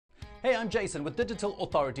Hey, I'm Jason with Digital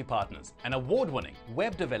Authority Partners, an award-winning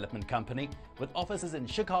web development company with offices in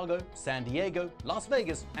Chicago, San Diego, Las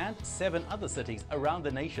Vegas, and 7 other cities around the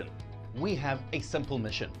nation. We have a simple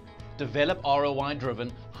mission: develop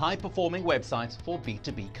ROI-driven, high-performing websites for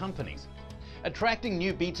B2B companies. Attracting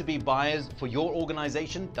new B2B buyers for your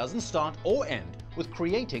organization doesn't start or end with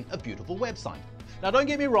creating a beautiful website. Now, don't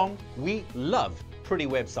get me wrong, we love pretty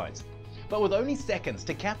websites. But with only seconds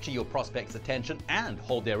to capture your prospects' attention and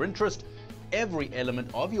hold their interest, every element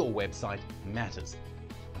of your website matters.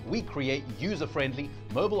 We create user-friendly,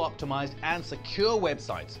 mobile-optimized, and secure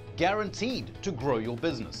websites guaranteed to grow your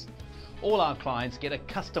business. All our clients get a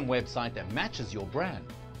custom website that matches your brand.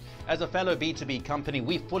 As a fellow B2B company,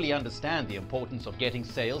 we fully understand the importance of getting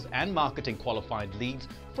sales and marketing qualified leads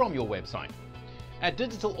from your website. At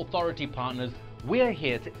Digital Authority Partners, we're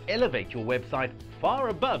here to elevate your website far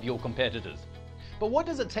above your competitors. But what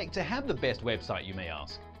does it take to have the best website, you may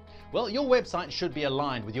ask? Well, your website should be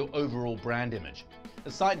aligned with your overall brand image.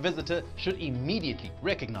 The site visitor should immediately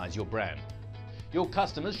recognize your brand. Your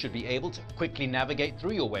customers should be able to quickly navigate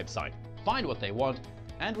through your website, find what they want,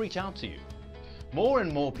 and reach out to you. More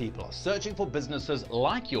and more people are searching for businesses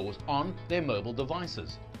like yours on their mobile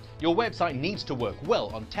devices. Your website needs to work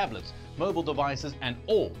well on tablets, mobile devices, and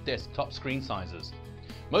all desktop screen sizes.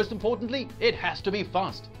 Most importantly, it has to be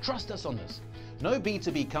fast. Trust us on this. No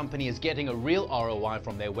B2B company is getting a real ROI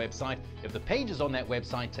from their website if the pages on that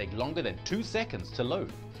website take longer than 2 seconds to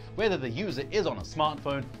load, whether the user is on a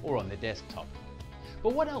smartphone or on their desktop.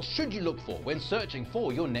 But what else should you look for when searching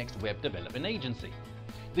for your next web development agency?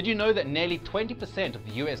 Did you know that nearly 20% of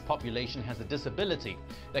the US population has a disability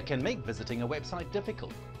that can make visiting a website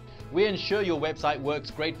difficult? We ensure your website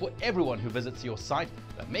works great for everyone who visits your site,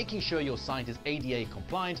 but making sure your site is ADA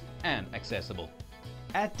compliant and accessible.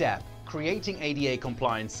 At DAP, creating ADA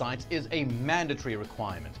compliant sites is a mandatory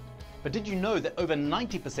requirement. But did you know that over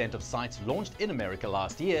 90% of sites launched in America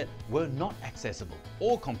last year were not accessible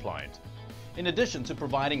or compliant? In addition to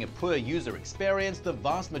providing a poor user experience, the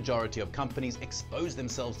vast majority of companies expose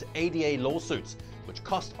themselves to ADA lawsuits, which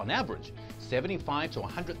cost on average $75,000 to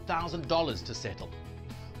 $100,000 to settle.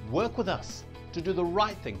 Work with us to do the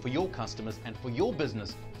right thing for your customers and for your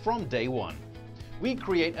business from day one. We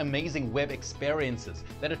create amazing web experiences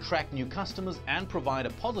that attract new customers and provide a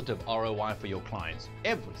positive ROI for your clients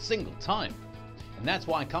every single time. And that's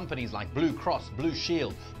why companies like Blue Cross, Blue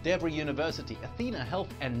Shield, Devry University, Athena Health,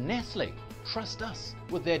 and Nestle trust us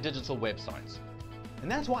with their digital websites. And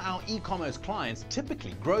that's why our e-commerce clients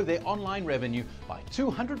typically grow their online revenue by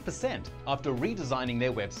 200% after redesigning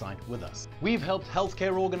their website with us. We've helped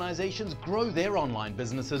healthcare organizations grow their online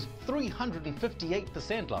businesses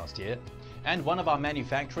 358% last year, and one of our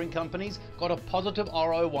manufacturing companies got a positive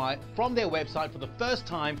ROI from their website for the first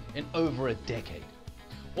time in over a decade.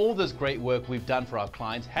 All this great work we've done for our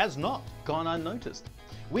clients has not gone unnoticed.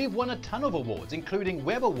 We've won a ton of awards, including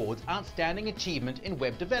Web Awards Outstanding Achievement in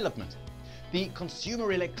Web Development, the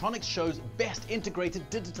Consumer Electronics Show's Best Integrated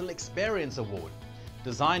Digital Experience Award,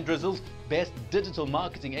 Design Drizzle's Best Digital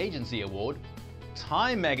Marketing Agency Award,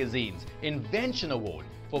 Time Magazine's Invention Award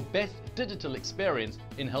for Best Digital Experience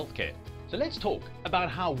in Healthcare. So let's talk about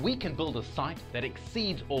how we can build a site that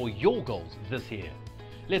exceeds all your goals this year.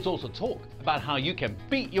 Let's also talk about how you can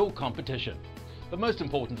beat your competition. But most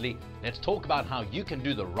importantly, let's talk about how you can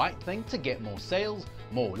do the right thing to get more sales,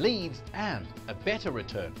 more leads, and a better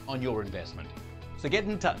return on your investment. So get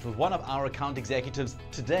in touch with one of our account executives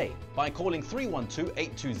today by calling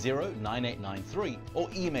 312-820-9893 or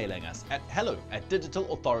emailing us at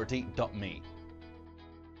hello@digitalauthority.me.